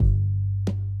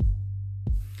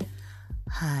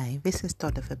Hi, this is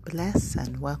Doliver Bless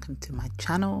and welcome to my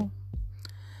channel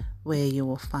where you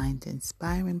will find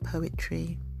inspiring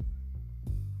poetry,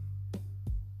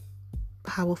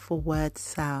 powerful word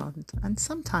sound and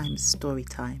sometimes story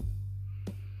time.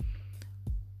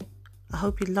 I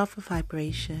hope you love the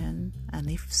vibration, and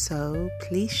if so,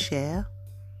 please share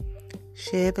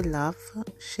the love,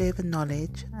 share the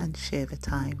knowledge and share the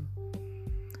time.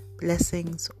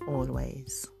 Blessings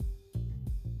always.